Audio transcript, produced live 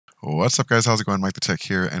What's up, guys? How's it going? MikeTheTech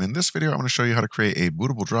here, and in this video I'm going to show you how to create a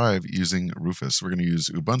bootable drive using Rufus. We're going to use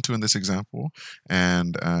Ubuntu in this example,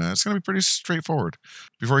 and it's going to be pretty straightforward.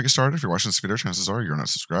 Before we get started, if you're watching this video, chances are you're not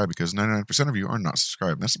subscribed because 99% of you are not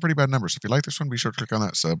subscribed. And that's a pretty bad number, so if you like this one, be sure to click on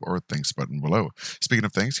that sub or thanks button below. Speaking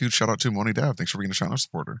of thanks, huge shout out to Moni Dav. Thanks for being a channel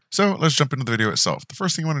supporter. So let's jump into the video itself. The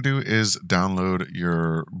first thing you want to do is download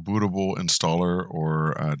your bootable installer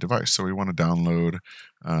or device. So we want to download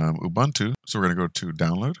Ubuntu. So we're going to go to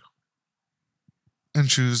download and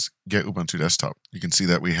choose Get Ubuntu Desktop. You can see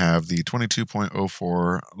that we have the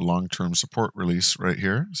 22.04 long-term support release right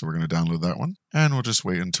here. So we're going to download that one, and we'll just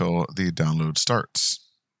wait until the download starts.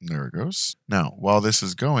 There it goes. Now, while this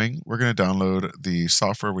is going, we're going to download the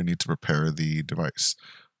software we need to prepare the device.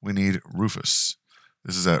 We need Rufus.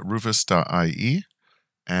 This is at rufus.ie,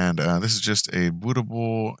 and this is just a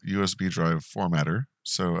bootable USB drive formatter.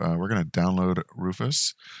 So we're going to download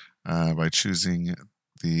Rufus by choosing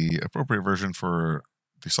the appropriate version for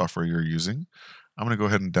the software you're using. I'm going to go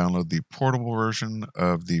ahead and download the portable version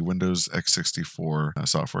of the Windows x64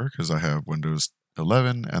 software because I have Windows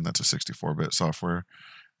 11 and that's a 64-bit software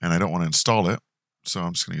and I don't want to install it, so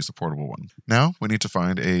I'm just going to use the portable one. Now we need to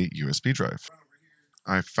find a USB drive.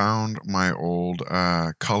 I found my old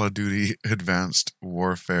Call of Duty Advanced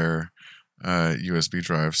Warfare USB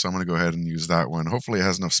drive, so I'm going to go ahead and use that one. Hopefully it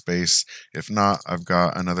has enough space. If not, I've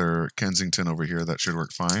got another Kensington over here that should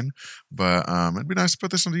work fine, but it'd be nice to put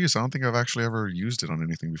this into use. I don't think I've actually ever used it on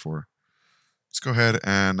anything before. Let's go ahead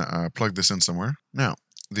and plug this in somewhere. Now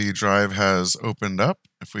the drive has opened up.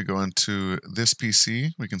 If we go into this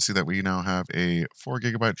PC, we can see that we now have a 4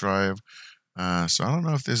 GB drive. So I don't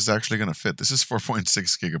know if this is actually going to fit. This is 4.6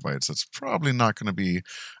 gigabytes. That's probably not going to be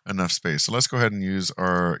enough space. So let's go ahead and use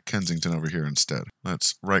our Kensington over here instead.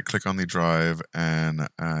 Let's right click on the drive and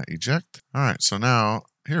eject. All right, so now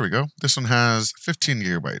here we go. This one has 15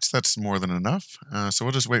 gigabytes. That's more than enough. So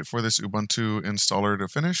we'll just wait for this Ubuntu installer to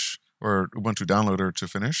finish, or Ubuntu downloader to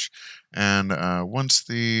finish. And once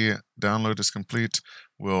the download is complete,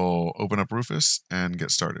 we'll open up Rufus and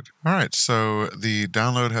get started. All right, so the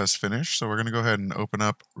download has finished. So we're going to go ahead and open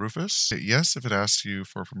up Rufus. Hit yes if it asks you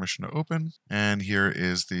for permission to open. And here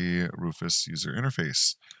is the Rufus user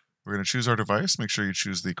interface. We're going to choose our device. Make sure you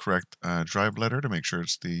choose the correct drive letter to make sure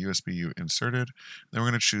it's the USB you inserted. Then we're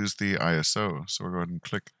going to choose the ISO. So we'll go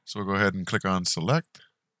ahead and click on select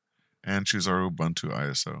and choose our Ubuntu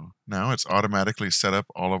ISO. Now it's automatically set up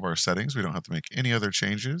all of our settings. We don't have to make any other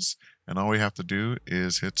changes, and all we have to do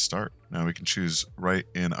is hit start. Now we can choose write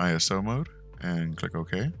in ISO mode and click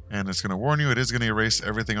OK. And it's going to warn you it is going to erase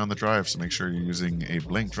everything on the drive, so make sure you're using a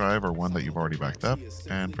blank drive or one that you've already backed up,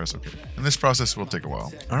 and press OK. And this process will take a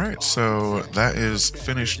while. All right, so that is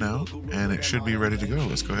finished now, and it should be ready to go.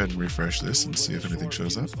 Let's go ahead and refresh this and see if anything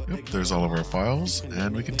shows up. Yep, there's all of our files,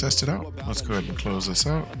 and we can test it out. Let's go ahead and close this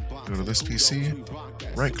out. Go to this PC,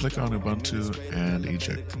 right click on Ubuntu, and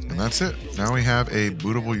eject. And that's it. Now we have a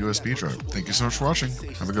bootable USB drive. Thank you so much for watching.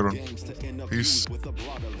 Have a good one. Peace.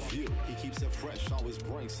 Fresh, always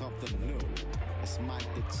bring something new. It's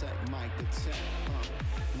MikeTheTech,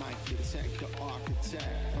 MikeTheTech, the architect,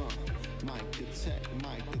 MikeTheTech,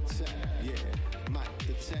 yeah,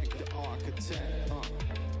 MikeTheTech, the architect.